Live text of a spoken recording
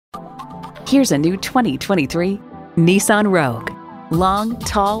Here's a new 2023 Nissan Rogue. Long,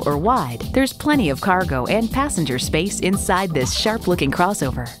 tall, or wide, there's plenty of cargo and passenger space inside this sharp-looking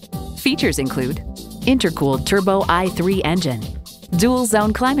crossover. Features include intercooled turbo i3 engine,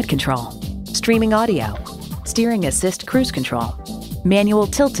 dual-zone climate control, streaming audio, steering assist cruise control, manual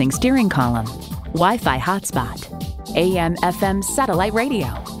tilting steering column, Wi-Fi hotspot, AM/FM satellite radio,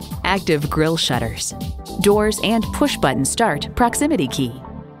 active grille shutters, doors and push-button start proximity key,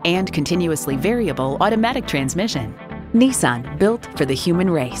 and continuously variable automatic transmission. Nissan, built for the human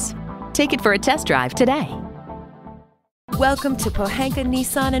race. Take it for a test drive today. Welcome to Pohanka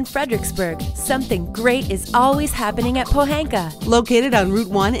Nissan in Fredericksburg. Something great is always happening at Pohanka. Located on Route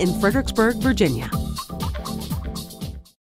 1 in Fredericksburg, Virginia.